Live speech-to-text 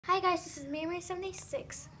Hi guys, this is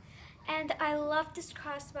Mary76, and I love this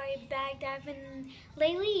crossbody bag that I've been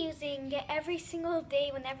lately using every single day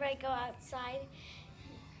whenever I go outside,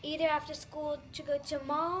 either after school to go to a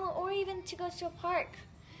mall or even to go to a park.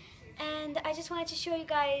 And I just wanted to show you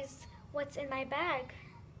guys what's in my bag.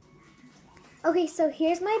 Okay, so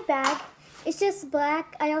here's my bag. It's just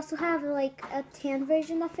black. I also have like a tan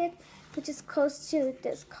version of it, which is close to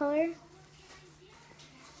this color.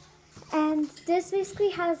 And this basically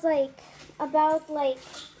has about a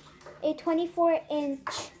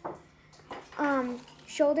 24-inch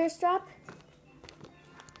shoulder strap.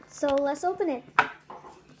 So let's open it.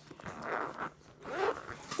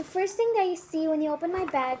 The first thing that you see when you open my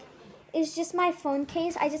bag is just my phone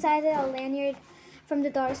case. I just added a lanyard from the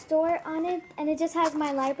dollar store on it, and it just has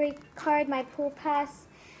my library card, my pool pass,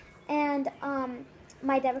 and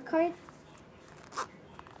my debit card.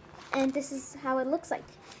 And this is how it looks like.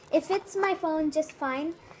 It fits my phone just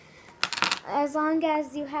fine, as long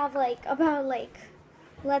as you have about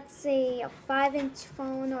let's say a 5-inch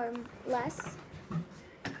phone or less.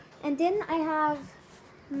 And then I have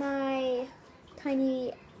my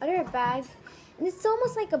tiny other bag, and it's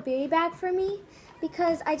almost like a beauty bag for me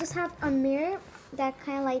because I just have a mirror that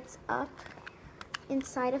kind of lights up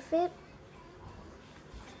inside of it.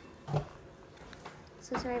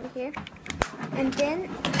 So it's right over here. And then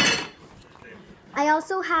I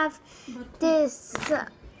also have this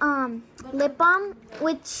lip balm,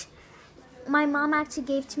 which my mom actually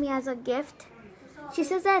gave to me as a gift. She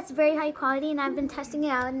says that it's very high quality, and I've been testing it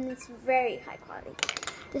out, and it's very high quality.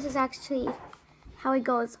 This is actually how it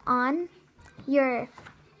goes on your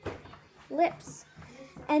lips.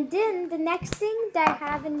 And then the next thing that I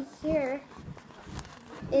have in here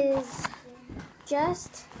is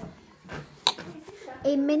just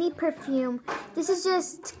a mini perfume. This is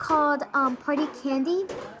just called Party Candy.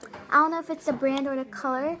 I don't know if it's the brand or the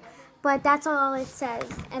color, but that's all it says.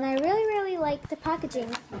 And I really like the packaging.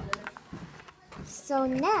 So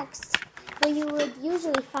next, what you would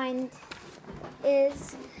usually find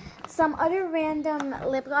is some other random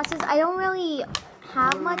lip glosses. I don't really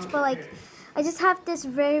have much, but I just have this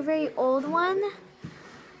very old one.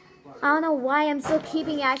 I don't know why I'm still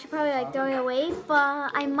keeping it. I should probably throw it away,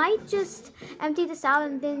 but I might just empty this out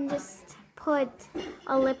and then just put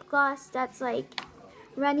a lip gloss that's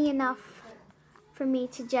runny enough for me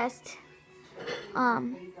to just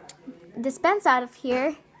dispense out of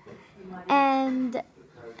here. And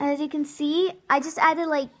as you can see, I just added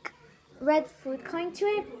red food coloring to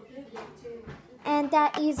it, and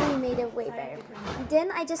that easily made it way better. Then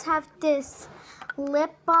I just have this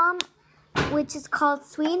lip balm, which is called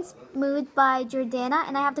Sweet and Smooth by Jordana,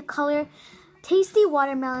 and I have the color Tasty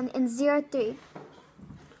Watermelon in 03.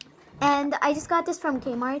 And I just got this from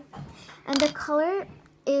Kmart, and the color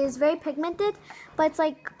is very pigmented, but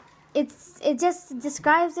it just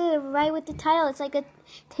describes it right with the title. It's like a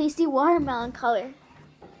tasty watermelon color.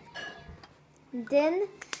 Then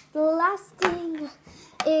the last thing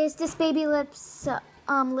is this Baby Lips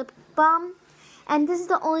lip balm, and this is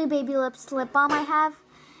the only Baby Lips lip balm I have.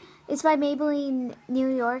 It's by Maybelline New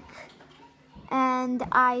York, and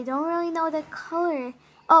I don't really know the color.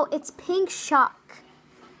 Oh, it's Pink Shock,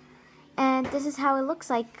 and this is how it looks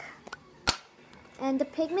like. And the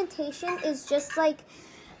pigmentation is just like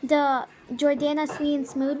the Jordana Sweet and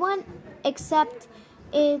Smooth one, except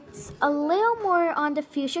it's a little more on the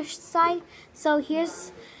fuchsia side. So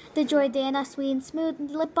here's the Jordana Sweet and Smooth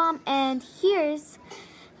lip balm, and here's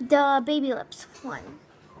the Baby Lips one.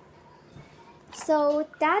 So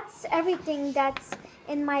that's everything that's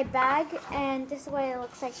in my bag, and this is what it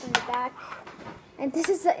looks like from the back. And this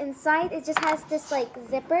is the inside. It just has this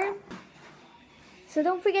zipper. So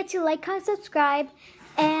don't forget to comment, subscribe,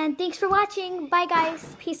 and thanks for watching. Bye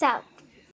guys. Peace out.